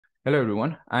Hello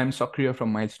everyone, I'm Sakriya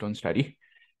from Milestone Study,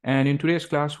 and in today's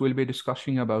class we'll be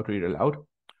discussing about read aloud.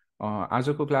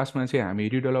 आजको क्लासमा चाहिँ हामी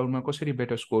read अलाउडमा कसरी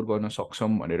better score गर्न सक्छौं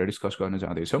भनेर डिस्कस गर्न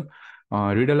जाँदैछौं।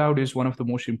 Read allowed is one of the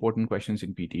most important questions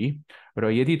in PT र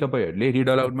यदि तपाईहरुले रिड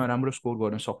अलाउडमा राम्रो स्कोर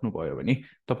गर्न सक्नुभयो भने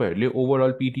तपाईहरुले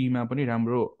ओभरअल पिटीमा पनि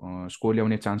राम्रो स्कोर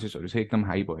ल्याउने चान्सेसहरु चाहिँ एकदम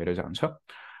हाई भएर जान्छ।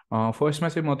 फर्स्टमा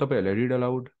चाहिँ म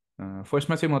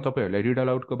तपाईहरुलाई रिड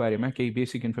अलाउडको बारेमा केही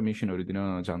बेसिक इन्फर्मेसनहरु दिन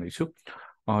जाँदैछु।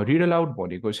 रिड अलाउड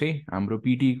भनेको चाहिँ हाम्रो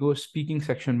पिटीको स्पिकिङ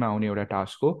सेक्सनमा आउने एउटा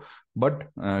टास्क हो, बट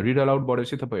रिड अलाउडबाट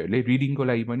चाहिँ तपाईहरुले रिडिङको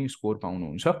लागि पनि स्कोर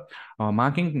पाउनुहुन्छ।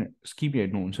 मार्किङ स्किम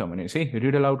हेर्नुहुन्छ भने चाहिँ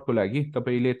रिड अलाउडको लागि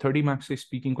तपाईले 30 मार्क्स चाहिँ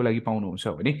स्पिकिङको लागि पाउनुहुन्छ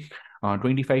भने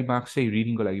 25 मार्क्स चाहिँ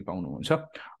रिडिङको लागि पाउनुहुन्छ।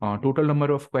 टोटल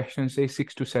नम्बर अफ क्वेशन्स चाहिँ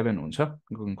 6 to 7 हुन्छ,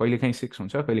 कहिलेकाहीँ 6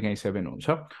 हुन्छ कहिलेकाहीँ 7 हुन्छ।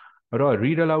 र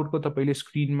रिड अलाउडको तपाईले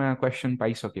स्क्रिनमा क्वेशन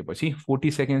पाइसकेपछि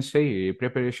 40 सेकेन्ड्स चाहिँ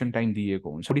प्रिपरेसन टाइम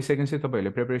दिएको हुन्छ। 40 सेकेन्ड्स चाहिँ तपाईले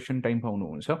प्रिपरेसन टाइम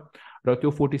पाउनुहुन्छ र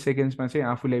त्यो 40 सेकेन्ड्समा चाहिँ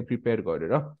आफूलाई प्रिपेयर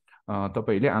गरेर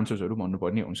तपाईले आन्सर्सहरु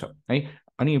भन्नुपर्ने हुन्छ है।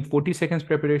 अनि 40 सेकेन्ड्स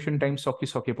प्रिपरेसन टाइम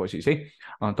सकिसकेपछि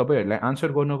चाहिँ तपाईहरुलाई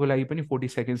आन्सर गर्नको लागि पनि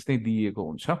 40 सेकेन्ड्स नै दिएको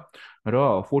हुन्छ र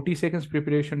 40 सेकेन्ड्स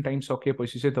प्रिपरेसन टाइम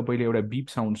सकेपछि चाहिँ तपाईले एउटा बीप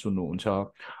साउन्ड सुन्नुहुन्छ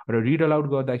र रिड अलाउड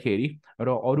गर्दाखेरि र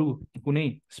अरु कुनै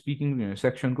स्पिकिङ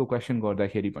सेक्सनको क्वेशन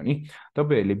गर्दाखेरि पनि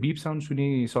तपाईहरुले बीप साउन्ड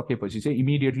सुनिसकेपछि चाहिँ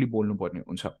इमिडिएटली बोल्नु पर्ने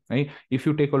हुन्छ है। If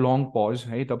you take a long pause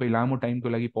है, तपाई लामो टाइमको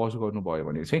लागि पज गर्नुभयो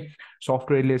भने चाहिँ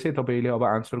सफ्टवेयरले चाहिँ तपाईले अब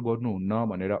आन्सर गर्नुहुन्न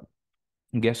भनेर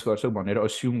गेस गर्छ भनेर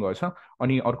अस्युम गर्छ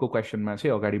अनि अर्को क्वेशनमा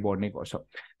चाहिँ अगाडि बढ्ने गर्छ।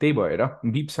 त्यही भएर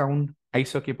बीप साउन्ड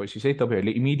आइसकेपछि चाहिँ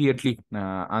तपाईहरुले इमिडिएटली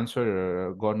आन्सर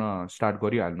गर्न स्टार्ट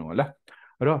गरिहाल्नु होला।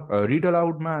 र रिड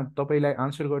अलाउडमा तपाईलाई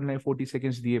आन्सर गर्नलाई 40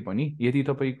 सेकेन्ड्स दिए पनि यदि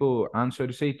तपाईको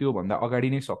आन्सर चाहिँ त्यो भन्दा अगाडि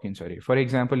नै सकिन्छ रे, फर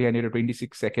एक्जाम्पल यहाँनिर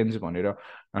 26 सेकेन्ड्स भनेर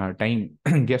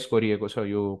टाइम गेस गरिएको छ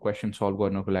यो क्वेशन सल्भ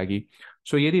गर्नको लागि।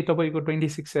 सो यदि तपाईको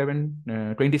 26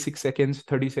 सेकेन्ड्स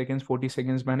 30 सेकेन्ड्स 40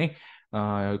 सेकेन्ड्समा नै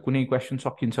कुनै क्वेशन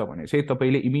सकिन्छ भने चाहिँ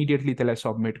तपाईले इमिडिएटली त्यसलाई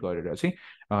सबमिट गरेर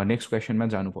चाहिँ नेक्स्ट क्वेशनमा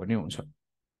जानुपर्ने हुन्छ।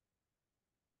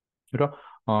 र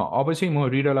अब चाहिँ म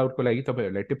रिड अलाउडको लागि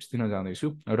तपाईहरुलाई टिप्स दिन जाँदैछु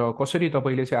र कसरी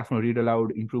तपाईले चाहिँ आफ्नो रिड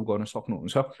अलाउड इम्प्रुभ गर्न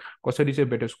सक्नुहुन्छ, कसरी चाहिँ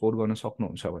बेटर स्कोर गर्न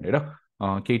सक्नुहुन्छ भनेर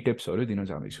केही टिप्सहरु दिन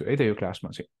जाँदैछु है त यो क्लासमा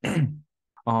चाहिँ।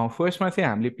 फर्स्टमा चाहिँ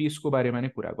हामीले पेसको बारेमा नै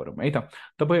कुरा गरौँ है त।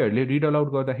 तपाईहरुले रिड अलाउड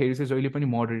गर्दाखेरि चाहिँ जहिले पनि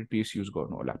मोडरेट पेस युज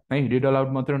गर्नु होला है। रिड अलाउड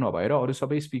मात्र नभएर अरु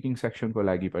सबै स्पिकिङ सेक्सनको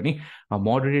लागि पनि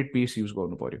मोडरेट पेस युज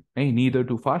गर्नु पर्यो है। Neither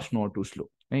to fast Nar to slow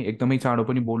है। एकदमै चाँडो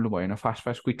पनि बोल्नु भएन, फास्ट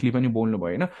फास्ट क्विकली पनि बोल्नु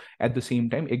भएन, एट द सेम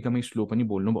टाइम एकदमै स्लो पनि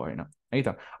बोल्नु भएन है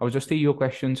त। अब जस्तै यो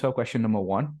क्वेशन छ, क्वेशन नम्बर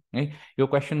 1 है। यो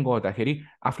क्वेशन गर्दाखेरि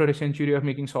after a century of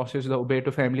making sausage the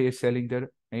उबेटो family is selling there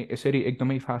है। यसरी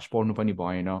एकदमै फास्ट पढ्नु पनि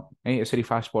भएन है। यसरी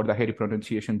फास्ट पढ्दाखेरि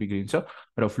प्रोनाउन्सिएसन बिग्रिन्छ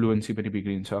र फ्लुएन्सी पनि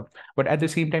बिग्रिन्छ, but at the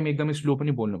same time एकदमै स्लो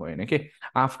पनि बोल्नु भएन के।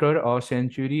 After a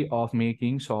century of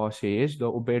making sausage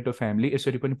the उबेटो family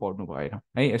यसरी पनि पढ्नु भएन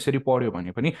है। यसरी पढ्यो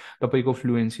भने पनि तपाईको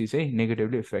फ्लुएन्सी चाहिँ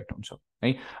नेगेटिभली इफेक्ट हुन्छ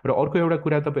है। र अर्को एउटा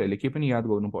कुरा तपाईहरुले के पनि याद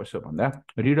गर्नुपर्छ भन्दा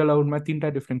रिड अलाउडमा 3टा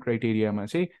डिफरेन्ट क्राइटेरियामा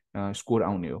चाहिँ स्कोर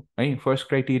आउने हो है। फर्स्ट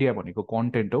क्राइटेरिया भनेको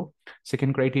कन्टेन्ट हो,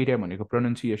 सेकेन्ड क्राइटेरिया भनेको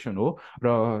प्रोनाउन्सिएसन हो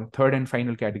र थर्ड एन्ड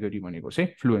फाइनल क्याटेगोरी भनेको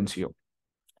चाहिँ फ्लुएन्सी हो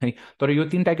है। तर यो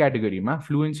 3टा क्याटेगोरीमा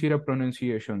फ्लुएन्सी र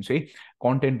प्रोनाउन्सिएसन चाहिँ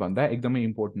कन्टेन्ट भन्दा एकदमै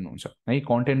इम्पोर्टेन्ट हुन्छ है।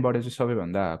 कन्टेन्टबाट चाहिँ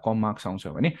सबैभन्दा कम मार्क्स आउँछ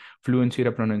भने फ्लुएन्सी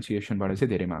र प्रोनाउन्सिएसनबाट चाहिँ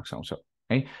धेरै मार्क्स आउँछ है।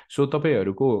 सो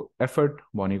तपाईहरुको एफर्ट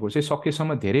भनेको चाहिँ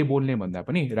सकेसम्म धेरै बोल्ने भन्दा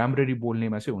पनि राम्ररी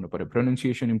बोल्नेमा चाहिँ हुनु पर्यो,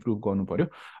 प्रोनाउन्सिएसन इम्प्रुभ गर्नु पर्यो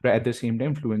र at the same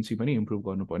time fluency पनि इम्प्रुभ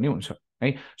गर्नुपर्ने हुन्छ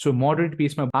है। So moderate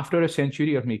पेसमा after a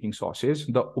century of making sausage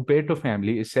the उपेटो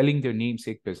family is selling there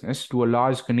namesake business to a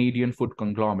large Canadian food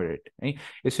कङ्ग्लोमेरेट है।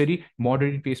 यसरी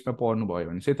मोडरेट पेसमा पढ्नु भयो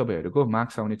भने चाहिँ तपाईहरुको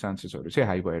मार्क्स आउने चान्सेसहरु चाहिँ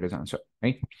हाई भएर जान्छ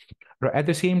है। र एट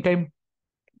द सेम टाइम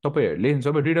तपाईहरुले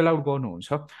जब रिड अलाउड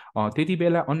गर्नुहुन्छ त्यति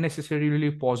बेला अन्नेसेसरीली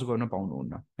पज गर्न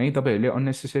पाउनुहुन्न है। तपाईहरुले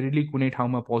अन्नेसेसरीली कुनै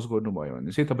ठाउँमा पज गर्नुभयो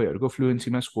भने चाहिँ तपाईहरुको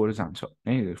फ्लुएन्सीमा स्कोर जान्छ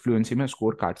है, फ्लुएन्सीमा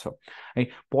स्कोर काट्छ है।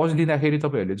 पज लिँदाखेरि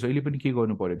तपाईहरुले जहिले पनि के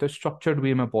गर्नु पर्यो त स्ट्रक्चर्ड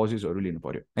वेमा पजेसहरु लिनु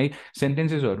पर्यो है।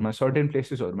 सेन्टेन्सेसहरुमा सर्टेन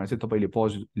प्लेसेसहरुमा चाहिँ तपाईले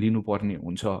पज लिनुपर्ने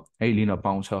हुन्छ है, लिन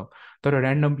पाउँछ। तर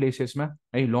र्यान्डम प्लेसेसमा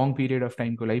है लङ पिरियड अफ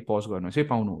टाइमको लागि पज गर्न चाहिँ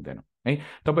पाउनु हुँदैन है।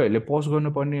 तपाईहरुले पज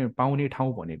गर्नुपर्ने पाउने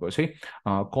ठाउँ भनेको चाहिँ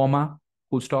कमा,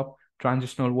 फुल स्टप,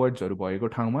 ट्रान्जिसनल वर्ड्सहरु भएको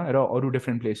ठाउँमा र अरु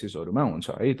डिफरेन्ट प्लेसेसहरुमा हुन्छ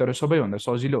है। तर सबैभन्दा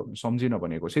सजिलो सम्झिन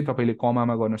भनेको चाहिँ तपाईले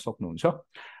कमामा गर्न सक्नुहुन्छ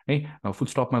है, फुल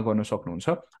स्टपमा गर्न सक्नुहुन्छ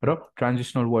र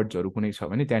ट्रान्जिसनल वर्ड्सहरु कुनै छ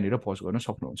भने त्यहाँनिर पज गर्न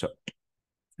सक्नुहुन्छ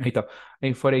है त।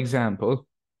 For example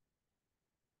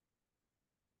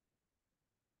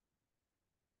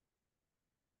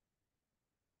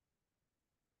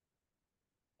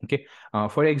okay,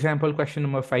 for example question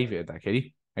number 5 हेर्दाखेरि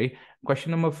है।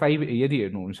 क्वेसन नम्बर 5 यदि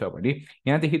हेर्नुहुन्छ भने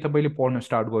यहाँदेखि तपाईँले पढ्न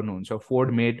स्टार्ट गर्नुहुन्छ फोर्ड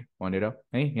मेड भनेर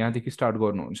है, यहाँदेखि स्टार्ट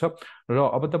गर्नुहुन्छ र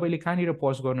अब तपाईँले कहाँनिर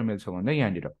पज गर्न मिल्छ भन्दा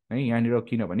यहाँनिर है, यहाँनिर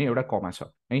किनभने एउटा कमा छ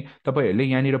है, तपाईँहरूले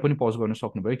यहाँनिर पनि पज गर्न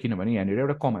सक्नुभयो किनभने यहाँनिर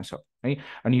एउटा कमा छ है।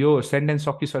 अनि यो सेन्टेन्स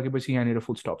सकिसकेपछि यहाँनिर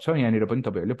फुल स्टप छ, यहाँनिर पनि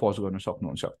तपाईँहरूले पज गर्न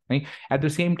सक्नुहुन्छ है। एट द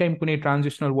सेम टाइम कुनै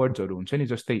ट्रान्जिसनल वर्ड्सहरू हुन्छ नि,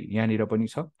 जस्तै यहाँनिर पनि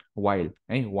छ वाइल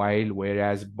है, while, where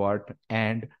as, but,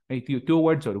 and है, त्यो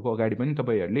वर्ड्सहरूको अगाडि पनि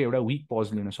तपाईँहरूले एउटा विक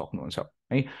पज लिन सक्नुहुन्छ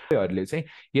है। तपाईँहरूले चाहिँ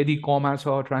यदि कमा छ,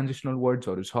 ट्रान्जिसनल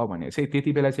वर्ड्सहरू छ भने चाहिँ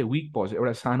त्यति बेला चाहिँ विक पज,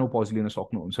 एउटा सानो पज लिन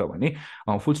सक्नुहुन्छ भने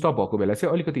फुल स्टप भएको बेला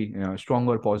चाहिँ अलिकति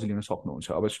स्ट्रङ्गर पज लिन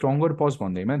सक्नुहुन्छ। अब स्ट्रङ्गर पज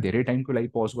भन्दैमा धेरै टाइमको लागि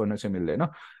पज गर्न चाहिँ मिल्दैन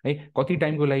है। कति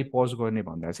टाइमको लागि पज गर्ने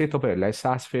भन्दा चाहिँ तपाईँहरूलाई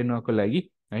सास फेर्नको लागि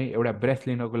है, एउटा ब्रेथ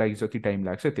लिनको लागि जति टाइम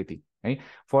लाग्छ त्यति है,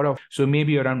 for so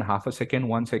maybe around half a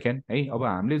second 1 second है। अब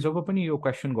हामीले जब पनि यो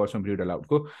क्वेसन गर्छौँ रिड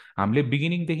अलाउडको, हामीले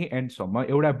बिगिनिङदेखि एन्डसम्म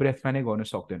एउटा ब्रेथमा नै गर्न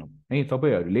सक्दैनौँ है।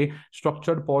 तपाईँहरूले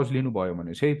स्ट्रक्चर्ड पज लिनुभयो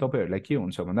भने चाहिँ तपाईँहरूलाई के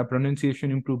हुन्छ भन्दा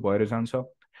प्रोनाउन्सिएसन इम्प्रुभ भएर जान्छ,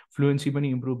 फ्लुएन्सी पनि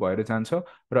इम्प्रुभ भएर जान्छ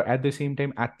र एट द सेम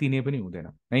टाइम आत्तिने पनि हुँदैन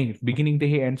है।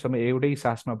 बिगिनिङदेखि एन्डसम्म एउटै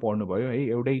सासमा पढ्नुभयो है,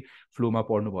 एउटै फ्लोमा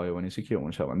पढ्नुभयो भने चाहिँ के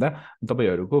हुन्छ भन्दा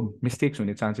तपाईँहरूको मिस्टेक्स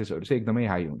हुने चान्सेसहरू चाहिँ एकदमै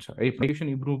हाई हुन्छ है। प्रोनाउन्सिएसन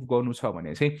इम्प्रुभ गर्नु छ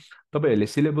भने चाहिँ तपाईँहरूले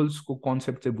सिलेबल्सको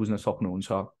कन्सेप्ट चाहिँ बुझ्न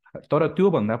सक्नुहुन्छ। तर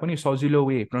त्योभन्दा पनि सजिलो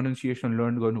वे प्रोनाउन्सिएसन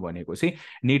लर्न गर्नु भनेको चाहिँ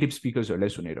नेटिभ स्पिकर्सहरूलाई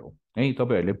सुनेर हो है।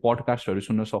 तपाईँहरूले पडकास्टहरू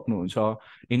सुन्न सक्नुहुन्छ,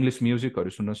 इङ्ग्लिस म्युजिकहरू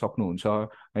सुन्न सक्नुहुन्छ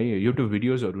है, युट्युब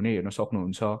भिडियोजहरू नै हेर्न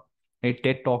सक्नुहुन्छ है,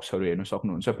 टेड टक्सहरू हेर्न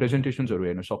सक्नुहुन्छ, प्रेजेन्टेसन्सहरू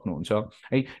हेर्न सक्नुहुन्छ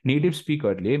है। नेटिभ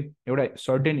स्पिकरले एउटा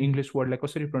सर्टेन इङ्ग्लिस वर्डलाई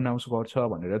कसरी प्रोनाउन्स गर्छ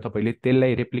भनेर तपाईँले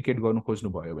त्यसलाई रेप्लिकेट गर्नु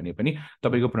खोज्नुभयो भने पनि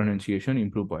तपाईँको प्रोनाउन्सिएसन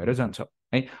इम्प्रुभ भएर जान्छ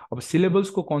है। अब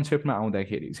सिलेबल्सको कन्सेप्टमा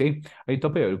आउँदाखेरि चाहिँ है,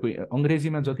 तपाईँहरूको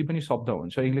अङ्ग्रेजीमा जति पनि शब्द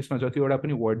हुन्छ, इङ्ग्लिसमा जतिवटा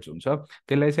पनि वर्ड्स हुन्छ,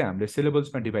 त्यसलाई चाहिँ हामीले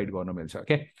सिलेबल्समा डिभाइड गर्न मिल्छ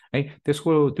क्या है।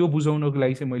 त्यसको त्यो बुझाउनको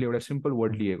लागि चाहिँ मैले एउटा सिम्पल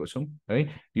वर्ड लिएको छु है,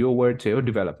 यो वर्ड चाहिँ हो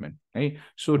डेभलपमेन्ट है।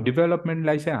 सो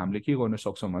डेभलपमेन्टलाई चाहिँ हामीले के गर्न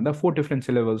सक्छौँ भन्दा 4 डिफ्रेन्ट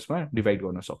सिलेबल्समा डिभाइड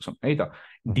गर्न सक्छौँ है त,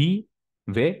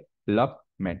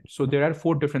 development. So there are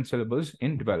 4 different syllables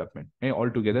in development है, अल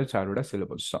टुगेदर 4वटा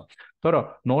सिलेबल्स छ। तर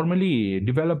नर्मली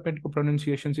डेभलपमेन्टको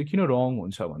प्रोनाउन्सिएसन चाहिँ किन रङ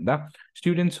हुन्छ भन्दा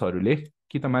स्टुडेन्ट्सहरूले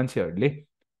कि त मान्छेहरूले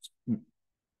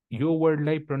यो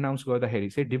वर्डलाई प्रोनाउन्स गर्दाखेरि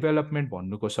चाहिँ डेभलपमेन्ट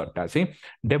भन्नुको सट्टा चाहिँ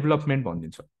डेभलपमेन्ट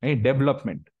भनिदिन्छ है।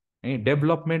 डेभलपमेन्ट है,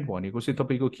 डेभलपमेन्ट भनेको चाहिँ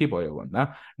तपाईँको के भयो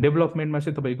भन्दा डेभलपमेन्टमा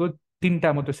चाहिँ तपाईँको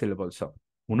 3टा मात्रै सिलेबल्स छ,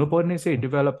 हुनुपर्ने चाहिँ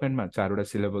डेभलपमेन्टमा 4वटा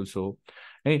सिलेबल्स हो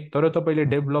है। तर तपाईँले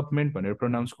डेभलपमेन्ट भनेर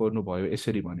प्रोनाउन्स गर्नुभयो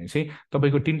यसरी भने चाहिँ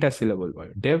तपाईँको 3टा सिलेबल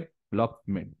भयो,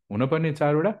 डेभलपमेन्ट हुनुपर्ने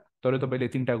 4वटा, तर तपाईँले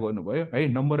 3टा गर्नुभयो है।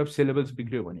 नम्बर अफ सिलेबल्स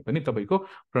बिग्रियो भने पनि तपाईँको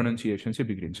प्रोनाउन्सिएसन चाहिँ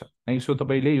बिग्रिन्छ है। सो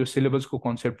तपाईँले यो सिलेबल्सको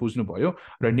कन्सेप्ट बुझ्नुभयो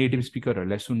र नेटिभ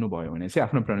स्पिकरहरूलाई सुन्नुभयो भने चाहिँ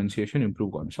आफ्नो प्रोनाउन्सिएसन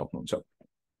इम्प्रुभ गर्न सक्नुहुन्छ।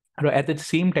 र एट द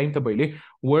सेम टाइम तपाईँले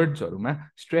वर्ड्सहरूमा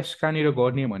स्ट्रेस कहाँनिर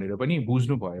गर्ने भनेर पनि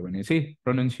बुझ्नुभयो भने चाहिँ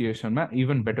प्रोनाउन्सिएसनमा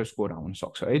इभन बेटर स्कोर आउन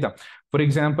सक्छ है त। फर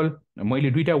इक्जाम्पल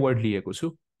मैले 2टा वर्ड लिएको छु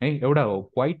है, एउटा हो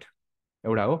क्वाइट,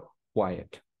 एउटा हो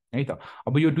क्वाइट है त।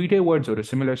 अब यो 2टै वर्ड्सहरू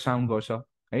सिमिलर साउन्ड गर्छ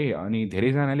है, अनि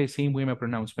धेरैजनाले सेम वेमा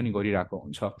प्रोनाउन्स पनि गरिरहेको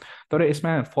हुन्छ। तर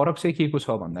यसमा फरक चाहिँ के को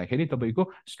छ भन्दाखेरि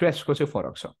तपाईँको स्ट्रेसको चाहिँ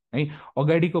फरक छ है।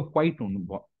 अगाडिको क्वाइट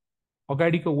हुनु,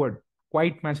 अगाडिको वर्ड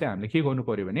क्वाइटमा चाहिँ हामीले के गर्नु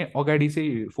पर्यो भने अगाडि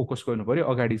चाहिँ फोकस गर्नु पर्यो,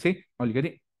 अगाडि चाहिँ अलिकति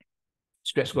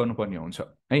स्ट्रेस गर्नुपर्ने हुन्छ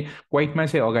है। क्वाइटमा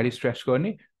चाहिँ अगाडि स्ट्रेस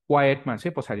गर्ने, क्वाइटमा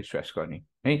चाहिँ पछाडि स्ट्रेस गर्ने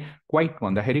है। क्वाइट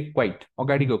भन्दाखेरि क्वाइट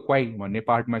अगाडिको क्वाइट भन्ने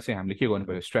पार्टमा चाहिँ हामीले के गर्नु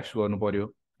पर्यो, स्ट्रेस गर्नु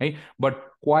पर्यो है। बट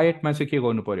क्वाइटमा चाहिँ के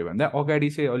गर्नु पर्यो भन्दा अगाडि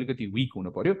चाहिँ अलिकति विक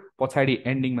हुनु पर्यो, पछाडि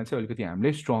एन्डिङमा चाहिँ अलिकति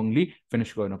हामीले स्ट्रङली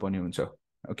फिनिस गर्नुपर्ने हुन्छ।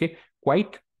 Okay,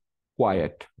 quite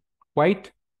quite, quite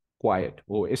quite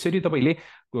हो। यसरी तपाईँले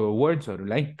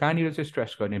वर्ड्सहरूलाई कहाँनिर चाहिँ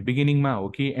स्ट्रेस गर्ने, बिगिनिङमा हो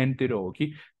कि एन्डतिर हो कि,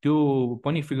 त्यो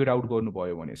पनि फिगर आउट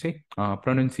गर्नुभयो भने चाहिँ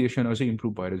प्रोनाउन्सिएसन अझै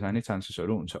इम्प्रुभ भएर जाने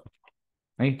चान्सेसहरू हुन्छ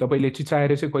है। तपाईँले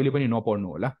चिचाएर चाहिँ कहिले पनि नपढ्नु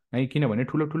होला है, किनभने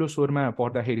ठुलो ठुलो स्वरमा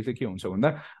पढ्दाखेरि चाहिँ के हुन्छ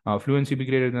भन्दा फ्लुएन्सी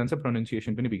बिग्रेर जान्छ,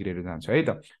 प्रोनाउन्सिएसन पनि बिग्रेर जान्छ है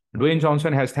त। Dwayne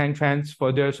Johnson has thank fans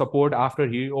for their support after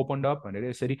he opened up भनेर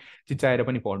यसरी चिचाएर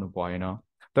पनि पढ्नु भएन।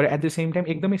 तर एट द सेम टाइम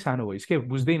एकदमै सानो भइस के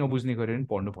बुझ्दै नबुझ्ने गरेर पनि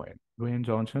पढ्नु भएन, ड्वेन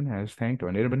जोन्सन हेज थ्याङ्क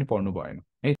भनेर पनि पढ्नु भएन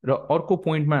है। र अर्को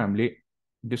पोइन्टमा हामीले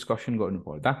डिस्कसन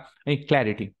गर्नुपर्दा है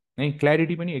क्ल्यारिटी है,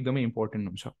 क्ल्यारिटी पनि एकदमै इम्पोर्टेन्ट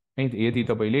हुन्छ है। यदि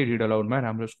तपाईँले रिड अलाउडमा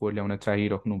राम्रो स्कोर ल्याउन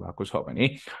चाहिराख्नु भएको छ भने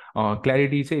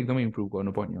क्ल्यारिटी चाहिँ एकदमै इम्प्रुभ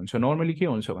गर्नुपर्ने हुन्छ। नर्मली के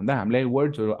हुन्छ भन्दा हामीलाई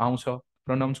वर्ड्सहरू आउँछ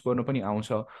प्रोनाउन्स गर्नु पनि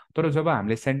आउँछ तर जब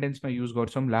हामीले सेन्टेन्समा युज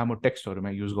गर्छौँ लामो टेक्स्टहरूमा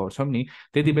युज गर्छौँ नि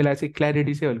त्यति बेला चाहिँ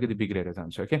क्ल्यारिटी चाहिँ अलिकति बिग्रेर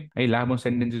जान्छ क्या है लामो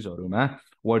सेन्टेन्सेसहरूमा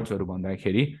वर्ड्सहरू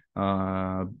भन्दाखेरि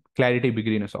क्ल्यारिटी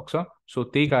बिग्रिन सक्छ सो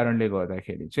त्यही कारणले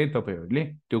गर्दाखेरि चाहिँ तपाईँहरूले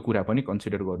त्यो कुरा पनि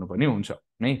कन्सिडर गर्नुपर्ने हुन्छ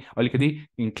है अलिकति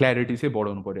क्ल्यारिटी चाहिँ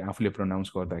बढाउनु पर्यो आफूले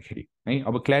प्रोनाउन्स गर्दाखेरि है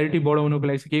अब क्ल्यारिटी बढाउनुको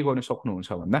लागि चाहिँ के गर्न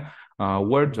सक्नुहुन्छ भन्दा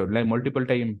वर्ड्सहरूलाई मल्टिपल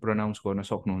टाइम प्रोनाउन्स गर्न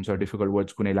सक्नुहुन्छ डिफिकल्ट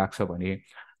वर्ड्स कुनै लाग्छ भने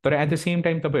तर एट द सेम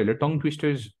टाइम तपाईँहरूले टङ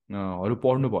ट्विस्टर्सहरू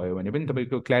पढ्नुभयो भने पनि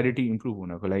तपाईँको क्ल्यारिटी इम्प्रुभ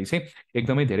हुनको लागि चाहिँ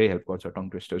एकदमै धेरै हेल्प गर्छ टङ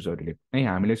ट्विस्टर्सहरूले है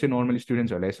हामीले चाहिँ नर्मल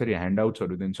स्टुडेन्ट्सहरूलाई यसरी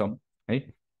ह्यान्डआउट्सहरू दिन्छौँ है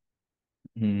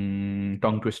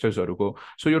टङ ट्विस्टर्सहरूको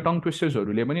सो यो टङ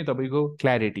ट्विस्टर्सहरूले पनि तपाईँको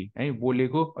क्ल्यारिटी है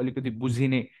बोलेको अलिकति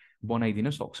बुझिने बनाइदिन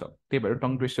सक्छ त्यही भएर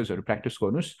टङ ट्विस्टर्सहरू प्र्याक्टिस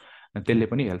गर्नुहोस् त्यसले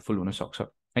पनि हेल्पफुल हुनसक्छ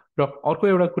र अर्को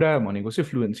एउटा कुरा भनेको चाहिँ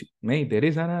फ्लुएन्सी है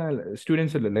धेरैजना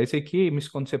स्टुडेन्ट्सहरूलाई चाहिँ के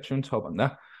मिसकन्सेप्सन छ भन्दा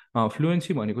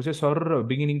फ्लुएन्सी भनेको चाहिँ सर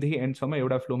बिगिनिङदेखि एन्डसम्म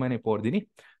एउटा फ्लोमा नै पढिदिने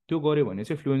त्यो गऱ्यो भने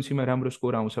चाहिँ फ्लुएन्सीमा राम्रो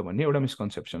स्कोर आउँछ भन्ने एउटा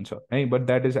मिसकन्सेप्सन छ है but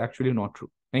that is actually not true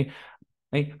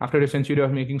है after a century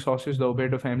of making sauces the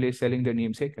ओबेटो family is selling the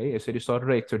name सेक है यसरी सर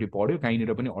र एकचोटि पढ्यो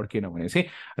कहीँनिर पनि अड्केन भने चाहिँ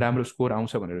राम्रो स्कोर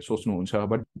आउँछ भनेर सोच्नुहुन्छ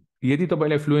बट यदि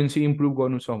तपाईँलाई फ्लुएन्सी इम्प्रुभ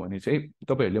गर्नु छ भने चाहिँ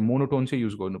तपाईँहरूले मोनोटोन चाहिँ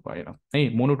युज गर्नु भएन है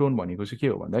मोनोटोन भनेको चाहिँ के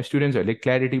हो भन्दा स्टुडेन्ट्सहरूले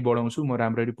क्ल्यारिटी बढाउँछु म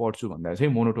राम्ररी पढ्छु भन्दा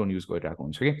चाहिँ मोनोटोन युज गरिरहेको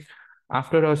हुन्छ कि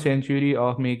After a century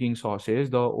of making sauces,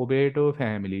 the Obeto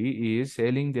family is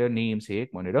selling their namesake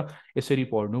भनेर यसरी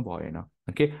पढ्नु भएन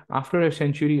okay after a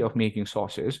century of making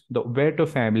sauces the Obeto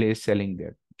family is selling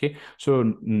their okay so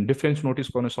difference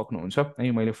notice गर्न सक्नुहुन्छ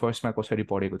है मैले फर्स्टमा कसरी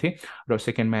पढेको थिएँ र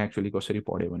सेकेन्डमा एक्चुअली कसरी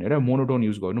पढेँ भनेर मोनोटोन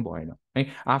युज गर्नु भएन है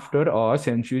after a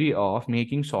century of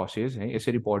making sauces है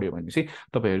यसरी पढ्यो भने चाहिँ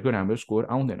तपाईँहरूको राम्रो स्कोर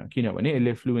आउँदैन किनभने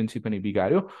यसले फ्लुएन्सी पनि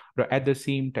बिगार्यो र एट द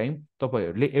सेम टाइम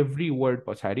तपाईँहरूले एभ्री वर्ड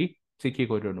पछाडि चाहिँ के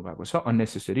गरिरहनु भएको छ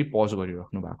अननेसेसरी पज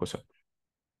गरिराख्नु भएको छ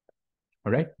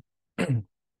राइट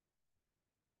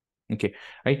ओके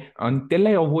है अनि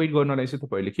त्यसलाई अभोइड गर्नलाई चाहिँ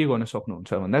तपाईँहरूले के गर्न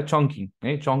सक्नुहुन्छ भन्दा चङ्किङ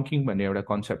है चङ्किङ भन्ने एउटा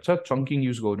कन्सेप्ट छ चङ्किङ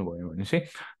युज गर्नुभयो भने चाहिँ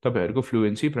तपाईँहरूको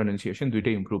फ्लुएन्सी प्रोनाउन्सिएसन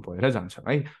दुइटै इम्प्रुभ भएर जान्छ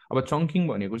है अब चङ्किङ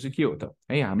भनेको चाहिँ के हो त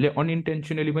है हामीले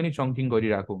अनइन्टेन्सनली पनि चङ्किङ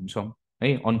गरिरहेको हुन्छौँ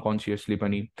है अनकन्सियसली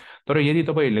पनि तर यदि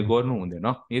तपाईँहरूले गर्नु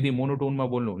हुँदैन यदि मोनोटोनमा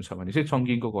बोल्नुहुन्छ भने चाहिँ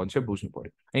चङ्किङको कन्सेप्ट बुझ्नु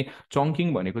पर्यो है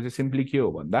चङ्किङ भनेको चाहिँ सिम्पली के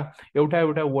हो भन्दा एउटा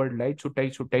एउटा वर्डलाई छुट्टै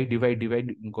छुट्टै डिभाइड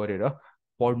गरेर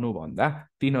पढ्नुभन्दा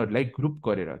तिनीहरूलाई ग्रुप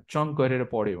गरेर चङ्क गरेर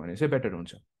पढ्यो भने चाहिँ बेटर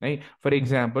हुन्छ है for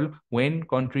example when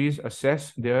countries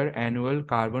assess there annual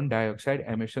carbon dioxide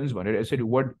एमिसन्स भनेर यसरी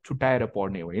वर्ड छुट्याएर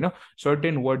पढ्ने होइन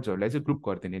सर्टेन वर्ड्सहरूलाई चाहिँ ग्रुप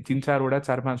गरिदिने 3-4वटा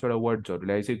 4-5वटा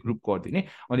वर्ड्सहरूलाई चाहिँ ग्रुप गरिदिने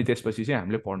अनि त्यसपछि चाहिँ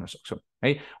हामीले पढ्न सक्छौँ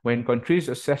है when countries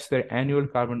assess there annual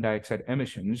carbon dioxide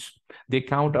एमिसन्स they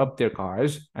count up their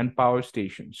cars and power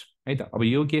stations है त अब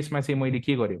यो केसमा चाहिँ मैले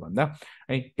के गरेँ भन्दा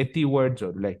है यति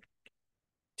वर्ड्सहरूलाई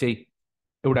चाहिँ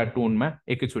एउटा टोनमा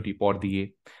एकैचोटि पढिदिए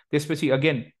त्यसपछि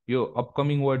अगेन यो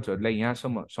अपकमिङ वर्ड्सहरूलाई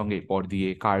यहाँसम्म सँगै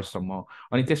पढिदिए कार्सम्म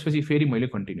अनि त्यसपछि फेरि मैले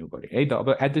कन्टिन्यू गरेँ है त अब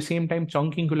एट द सेम टाइम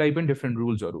चङ्किङको लागि पनि डिफ्रेन्ट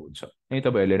रुल्सहरू हुन्छ है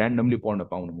तपाईँहरूले ऱ्यान्डमली पढ्न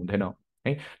पाउनु हुँदैन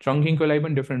है चङ्किङको लागि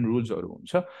पनि डिफ्रेन्ट रुल्सहरू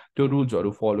हुन्छ त्यो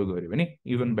रुल्सहरू फलो गऱ्यो भने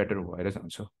इभन बेटर भएर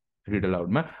जान्छ रिड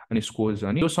अलाउडमा अनि स्कोर्स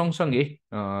अनि यो सँगसँगै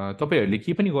तपाईँहरूले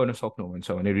के पनि गर्न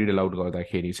सक्नुहुन्छ भने रिड अलाउड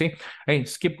गर्दाखेरि चाहिँ है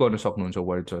स्किप गर्न सक्नुहुन्छ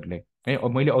वर्ड्सहरूले है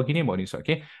अब मैले अघि नै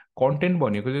भनिसकेँ कन्टेन्ट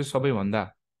भनेको चाहिँ सबैभन्दा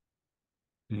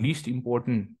लिस्ट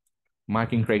इम्पोर्टेन्ट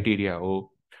मार्किङ क्राइटेरिया हो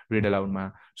रिड अलाउडमा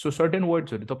सो सर्टेन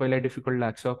वर्ड्सहरू तपाईँलाई डिफिकल्ट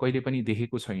लाग्छ कहिले पनि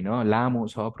देखेको छैन लामो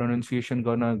छ प्रोनाउन्सिएसन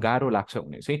गर्न गाह्रो लाग्छ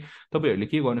भने चाहिँ तपाईँहरूले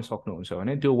के गर्न सक्नुहुन्छ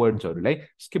भने त्यो वर्ड्सहरूलाई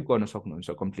स्किप गर्न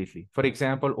सक्नुहुन्छ कम्प्लिटली फर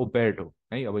इक्जाम्पल ओबेर्टो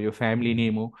है अब यो फ्यामिली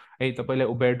नेम हो है तपाईँलाई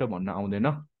ओबेर्टो भन्न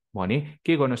आउँदैन भने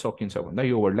के गर्न सकिन्छ भन्दा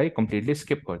यो वर्डलाई कम्प्लिटली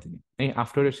स्किप गरिदिने है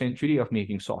after a century of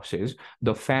making sauces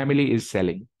the family is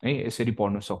selling है यसरी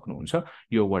पढ्न सक्नुहुन्छ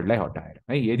यो वर्डलाई हटाएर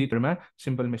है यदि त्यसमा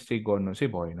सिम्पल मिस्टेक गर्नु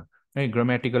चाहिँ भएन है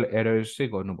ग्रामेटिकल एरर्स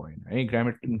चाहिँ गर्नु भएन है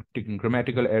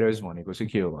ग्रामेटिकल एरर्स भनेको चाहिँ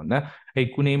के हो भन्दा है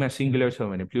कुनैमा सिङ्गुलर छ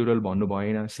भने प्लुरल भन्नु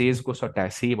भएन सेजको सट्टा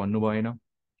से भन्नु भएन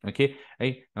ओके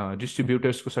है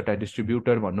डिस्ट्रिब्युटर्सको सट्टा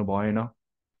डिस्ट्रिब्युटर भन्नु भएन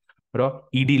र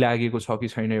इडी लागेको छ कि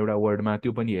छैन एउटा वर्डमा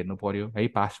त्यो पनि हेर्नु पर्यो है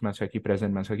पास्टमा छ कि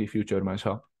प्रेजेन्टमा छ कि फ्युचरमा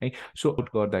छ है सो आउट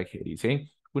गर्दाखेरि चाहिँ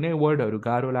कुनै वर्डहरू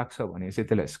गाह्रो लाग्छ भने चाहिँ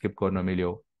त्यसलाई स्किप गर्न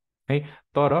मिल्यो है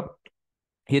तर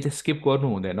यदि स्किप गर्नु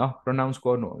हुँदैन प्रोनाउन्स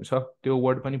गर्नुहुन्छ त्यो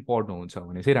वर्ड पनि पढ्नुहुन्छ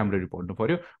भने चाहिँ राम्ररी पढ्नु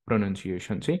पर्यो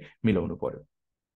प्रोनाउन्सिएसन चाहिँ मिलाउनु पर्यो